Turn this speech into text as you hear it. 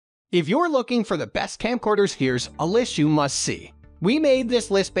If you're looking for the best camcorders, here's a list you must see. We made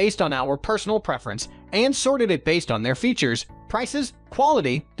this list based on our personal preference and sorted it based on their features, prices,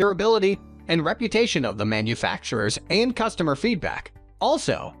 quality, durability, and reputation of the manufacturers and customer feedback.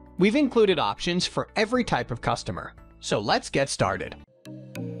 Also, we've included options for every type of customer. So let's get started.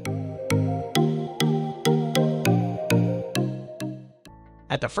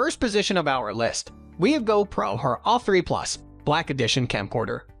 At the first position of our list, we have GoPro Hero 3 Plus Black Edition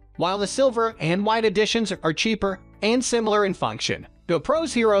camcorder. While the silver and white editions are cheaper and similar in function,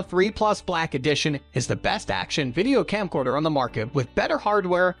 GoPro's Hero 3 Plus Black Edition is the best action video camcorder on the market with better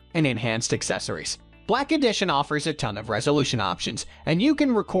hardware and enhanced accessories. Black Edition offers a ton of resolution options, and you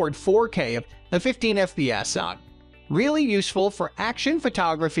can record 4K at 15 FPS on. Really useful for action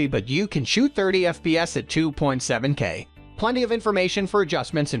photography, but you can shoot 30 FPS at 2.7K. Plenty of information for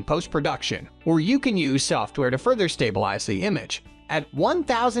adjustments in post-production, or you can use software to further stabilize the image. At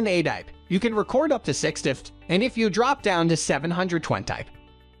 1000 ADIP, you can record up to 6 TIFF, and if you drop down to 720 type,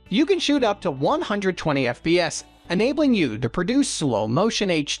 you can shoot up to 120 FPS, enabling you to produce slow-motion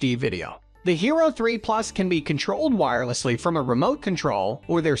HD video. The Hero 3 Plus can be controlled wirelessly from a remote control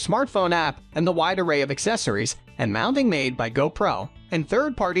or their smartphone app, and the wide array of accessories and mounting made by GoPro and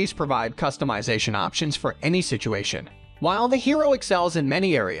third parties provide customization options for any situation. While the Hero excels in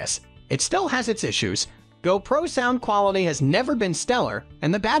many areas, it still has its issues. GoPro sound quality has never been stellar,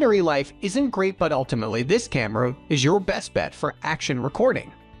 and the battery life isn't great, but ultimately this camera is your best bet for action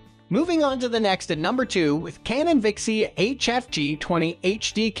recording. Moving on to the next at number 2 with Canon Vixie HF G20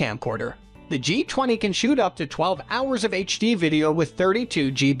 HD camcorder. The G20 can shoot up to 12 hours of HD video with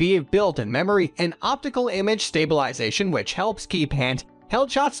 32 GB of built-in memory and optical image stabilization, which helps keep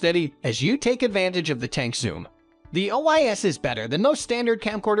handheld shots steady as you take advantage of the tank zoom. The OIS is better than most standard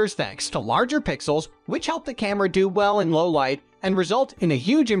camcorders thanks to larger pixels, which help the camera do well in low light and result in a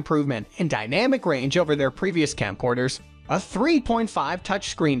huge improvement in dynamic range over their previous camcorders. A 3.5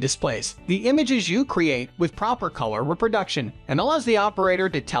 touchscreen displays the images you create with proper color reproduction and allows the operator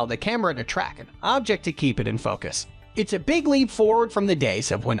to tell the camera to track an object to keep it in focus. It's a big leap forward from the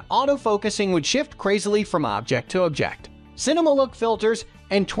days of when autofocusing would shift crazily from object to object. Cinema look filters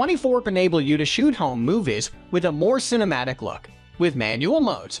and 24 enable you to shoot home movies with a more cinematic look. With manual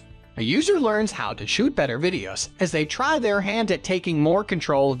modes, a user learns how to shoot better videos as they try their hand at taking more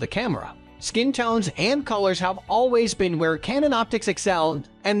control of the camera. Skin tones and colors have always been where Canon optics excel,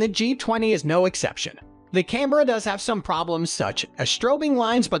 and the G20 is no exception. The camera does have some problems such as strobing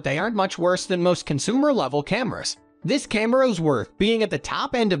lines, but they aren't much worse than most consumer-level cameras. This camera is worth being at the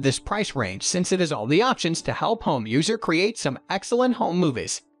top end of this price range since it has all the options to help home user create some excellent home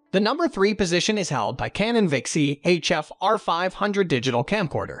movies. The number 3 position is held by Canon Vixie HF R500 digital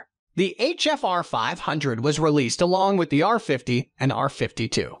camcorder. The HF R500 was released along with the R50 and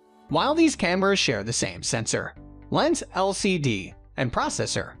R52. While these cameras share the same sensor, lens, LCD, and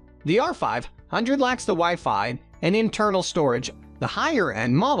processor, the R500 lacks the Wi-Fi and internal storage. The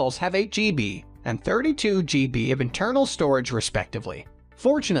higher-end models have 8 GB and 32 GB of internal storage respectively.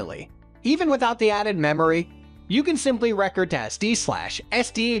 Fortunately, even without the added memory, you can simply record to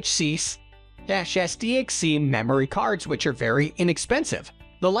SD/SDXC memory cards, which are very inexpensive.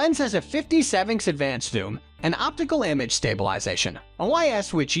 The lens has a 57x advanced zoom and optical image stabilization,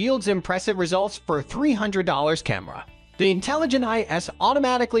 OIS, which yields impressive results for a $300 camera. The intelligent IS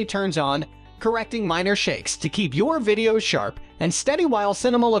automatically turns on, correcting minor shakes to keep your videos sharp and steady, while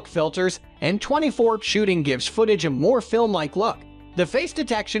cinema look filters and 24 shooting gives footage a more film-like look. The face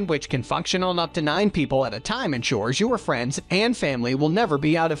detection, which can function on up to 9 people at a time, ensures your friends and family will never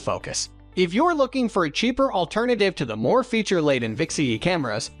be out of focus. If you're looking for a cheaper alternative to the more feature-laden Vixie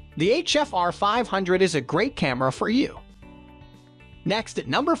cameras, the HF R500 is a great camera for you. Next at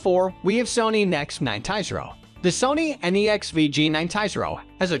number 4, we have Sony NEX-9 Tizero. The Sony NEX-VG9 Tizero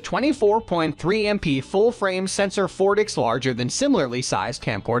has a 24.3 MP full-frame sensor 4x larger than similarly sized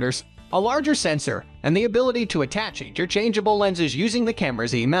camcorders, a larger sensor, and the ability to attach interchangeable lenses using the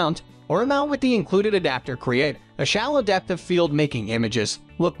camera's E-mount or a mount with the included adapter create a shallow depth of field, making images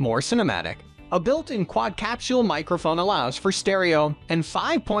look more cinematic. A built-in quad-capsule microphone allows for stereo and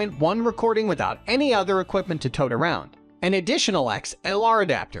 5.1 recording without any other equipment to tote around. An additional XLR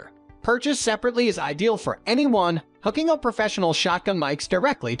adapter, purchased separately, is ideal for anyone hooking up professional shotgun mics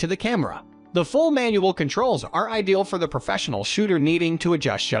directly to the camera. The full manual controls are ideal for the professional shooter needing to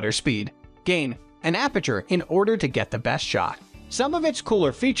adjust shutter speed, gain, and aperture in order to get the best shot. Some of its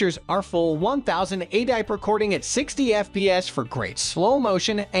cooler features are full 1000 ADIP recording at 60 FPS for great slow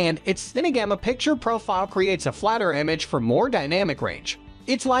motion, and its Cinegamma picture profile creates a flatter image for more dynamic range.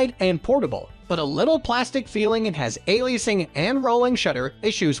 It's light and portable, but a little plastic feeling and has aliasing and rolling shutter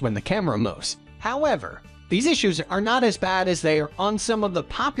issues when the camera moves. However, these issues are not as bad as they are on some of the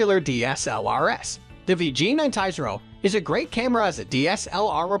popular DSLRs. The VG9 is a great camera as a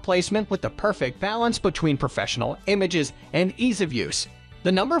DSLR replacement with the perfect balance between professional images and ease of use.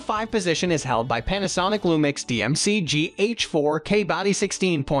 The number 5 position is held by Panasonic Lumix DMC GH4K Body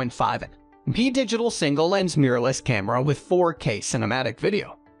 16.5 digital single-lens mirrorless camera with 4K cinematic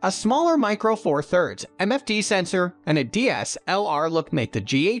video. A smaller micro Four Thirds MFD sensor and a DSLR look make the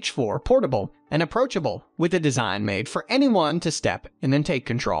GH4 portable and approachable, with a design made for anyone to step in and take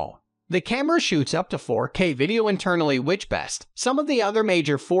control. The camera shoots up to 4K video internally, which bests some of the other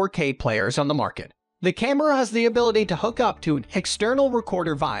major 4K players on the market. The camera has the ability to hook up to an external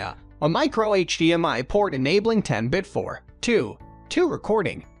recorder via a micro HDMI port enabling 10-bit 4:2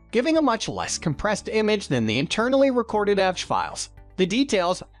 recording, giving a much less compressed image than the internally recorded AVG files. The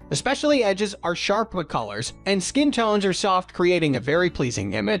details, especially edges, are sharp with colors, and skin tones are soft, creating a very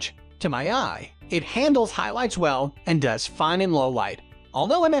pleasing image. To my eye, it handles highlights well and does fine in low light.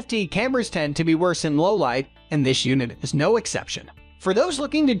 Although MFD cameras tend to be worse in low light, and this unit is no exception. For those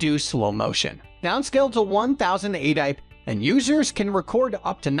looking to do slow motion, downscale to 1080p, and users can record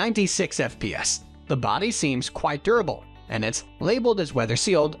up to 96 FPS. The body seems quite durable, and it's labeled as weather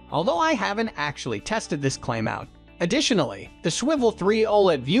sealed, although I haven't actually tested this claim out. Additionally, the Swivel 3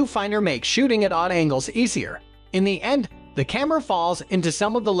 OLED viewfinder makes shooting at odd angles easier. In the end, the camera falls into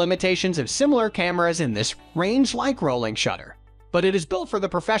some of the limitations of similar cameras in this range, like rolling shutter. But it is built for the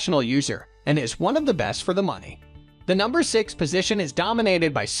professional user and is one of the best for the money. The number 6 position is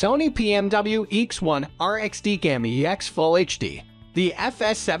dominated by Sony PMW X1 RXD Gamma EX Full HD. The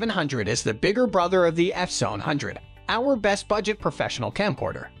FS700 is the bigger brother of the F700, our best budget professional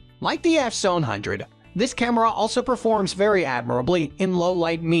camcorder. Like the F700, this camera also performs very admirably in low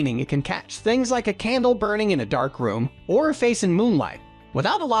light, meaning it can catch things like a candle burning in a dark room or a face in moonlight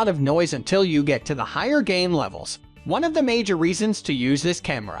without a lot of noise until you get to the higher gain levels. One of the major reasons to use this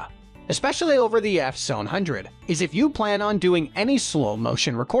camera, especially over the F700, is if you plan on doing any slow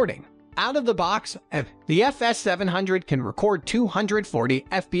motion recording. Out of the box, the FS700 can record 240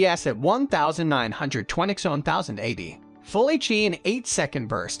 FPS at 1920 x 1080, Full HD in 8-second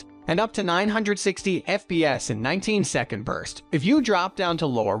burst, and up to 960 FPS in 19-second burst if you drop down to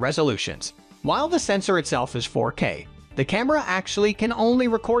lower resolutions. While the sensor itself is 4K, the camera actually can only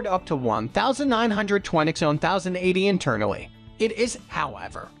record up to 1920 x 1080 internally. It is,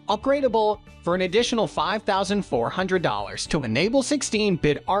 however, upgradable for an additional $5,400 to enable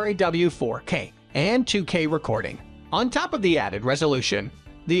 16-bit RAW 4K and 2K recording. On top of the added resolution,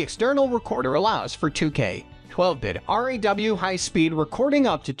 the external recorder allows for 2K 12-bit RAW high-speed recording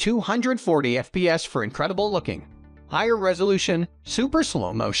up to 240 FPS for incredible-looking, higher resolution, super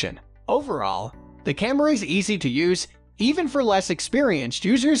slow motion. Overall, the camera is easy to use, even for less experienced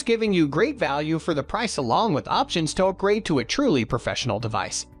users, giving you great value for the price along with options to upgrade to a truly professional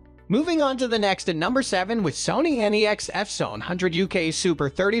device. Moving on to the next at number 7 with Sony NEX F700 UK Super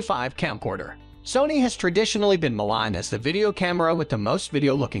 35 camcorder. Sony has traditionally been maligned as the video camera with the most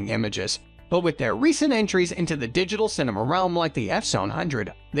video-looking images, but with their recent entries into the digital cinema realm like the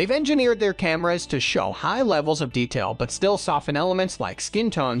F700, they've engineered their cameras to show high levels of detail but still soften elements like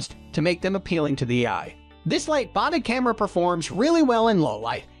skin tones to make them appealing to the eye. This light-bodied camera performs really well in low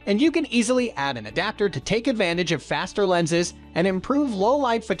light, and you can easily add an adapter to take advantage of faster lenses and improve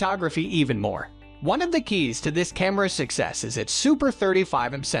low-light photography even more. One of the keys to this camera's success is its Super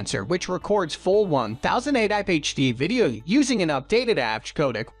 35mm sensor, which records full 1080p HD video using an updated AVG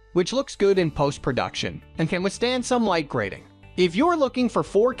codec, which looks good in post-production and can withstand some light grading. If you're looking for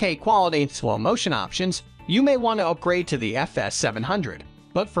 4K quality and slow motion options, you may want to upgrade to the FS700.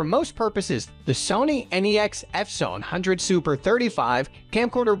 But for most purposes, the Sony NEX F700 Super 35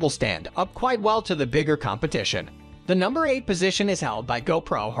 camcorder will stand up quite well to the bigger competition. The number 8 position is held by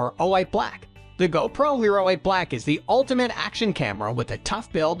GoPro Hero 8 Black. The GoPro Hero 8 Black is the ultimate action camera with a tough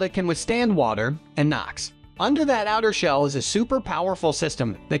build that can withstand water and knocks. Under that outer shell is a super powerful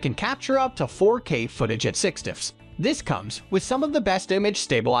system that can capture up to 4K footage at 6 TIFFs. This comes with some of the best image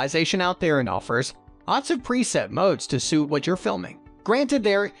stabilization out there and offers lots of preset modes to suit what you're filming. Granted,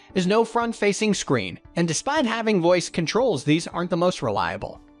 there is no front-facing screen, and despite having voice controls, these aren't the most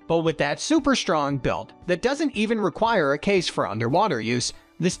reliable. But with that super strong build that doesn't even require a case for underwater use,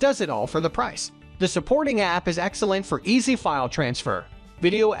 this does it all for the price. The supporting app is excellent for easy file transfer,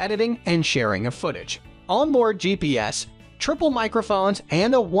 video editing, and sharing of footage. Onboard GPS, triple microphones,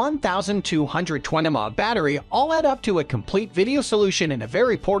 and a 1220 mAh battery all add up to a complete video solution in a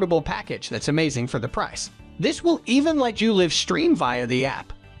very portable package that's amazing for the price. This will even let you live stream via the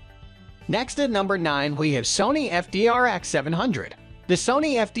app. Next at number 9, we have Sony FDR-X700. The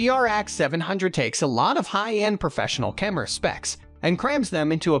Sony FDR-X700 takes a lot of high-end professional camera specs and crams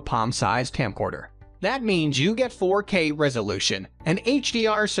them into a palm-sized camcorder. That means you get 4K resolution and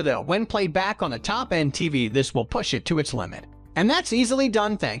HDR so that when played back on a top-end TV, this will push it to its limit. And that's easily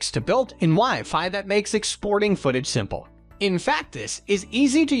done thanks to built-in Wi-Fi that makes exporting footage simple. In fact, this is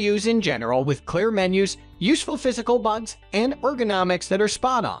easy to use in general with clear menus, useful physical buttons, and ergonomics that are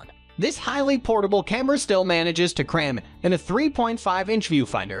spot on. This highly portable camera still manages to cram in a 3.5-inch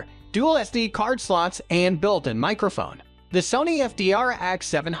viewfinder, dual SD card slots, and built-in microphone. The Sony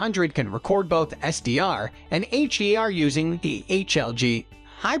FDR-X700 can record both SDR and HDR using the HLG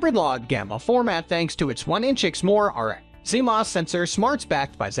hybrid log gamma format thanks to its 1-inch XMOR CMOS sensor smarts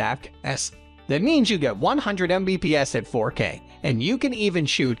backed by ZAPS. That means you get 100 Mbps at 4K, and you can even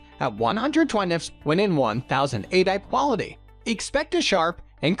shoot at 120 fps when in 1080p quality. Expect a sharp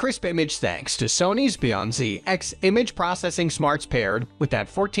and crisp image thanks to Sony's Beyond ZX image processing smarts paired with that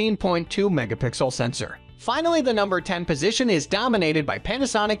 14.2 megapixel sensor. Finally, the number 10 position is dominated by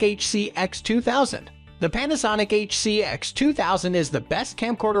Panasonic HC-X2000. The Panasonic HC-X2000 is the best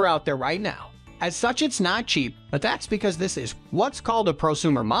camcorder out there right now. As such, it's not cheap, but that's because this is what's called a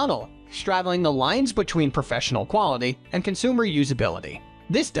prosumer model, straddling the lines between professional quality and consumer usability.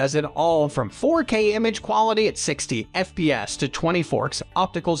 This does it all from 4K image quality at 60 FPS to 24x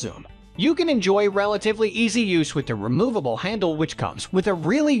optical zoom. You can enjoy relatively easy use with the removable handle, which comes with a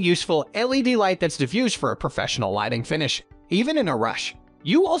really useful LED light that's diffused for a professional lighting finish, even in a rush.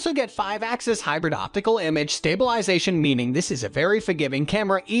 You also get 5-axis hybrid optical image stabilization, meaning this is a very forgiving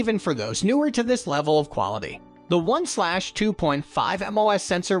camera even for those newer to this level of quality. The 1/2.5 MOS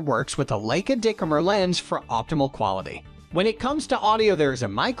sensor works with a Leica decomer lens for optimal quality. When it comes to audio, there is a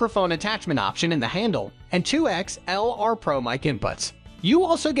microphone attachment option in the handle and 2 XLR Pro mic inputs. You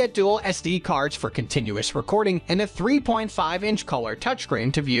also get dual SD cards for continuous recording and a 3.5-inch color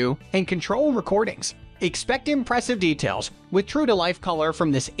touchscreen to view and control recordings. Expect impressive details with true-to-life color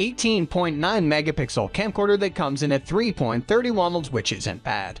from this 18.9 megapixel camcorder that comes in at 3.31, which isn't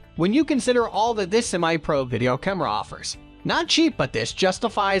bad when you consider all that this semi-pro video camera offers. Not cheap, but this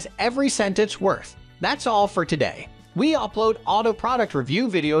justifies every cent it's worth. That's all for today. We upload auto product review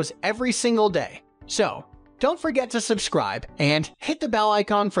videos every single day, so don't forget to subscribe and hit the bell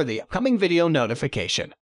icon for the upcoming video notification.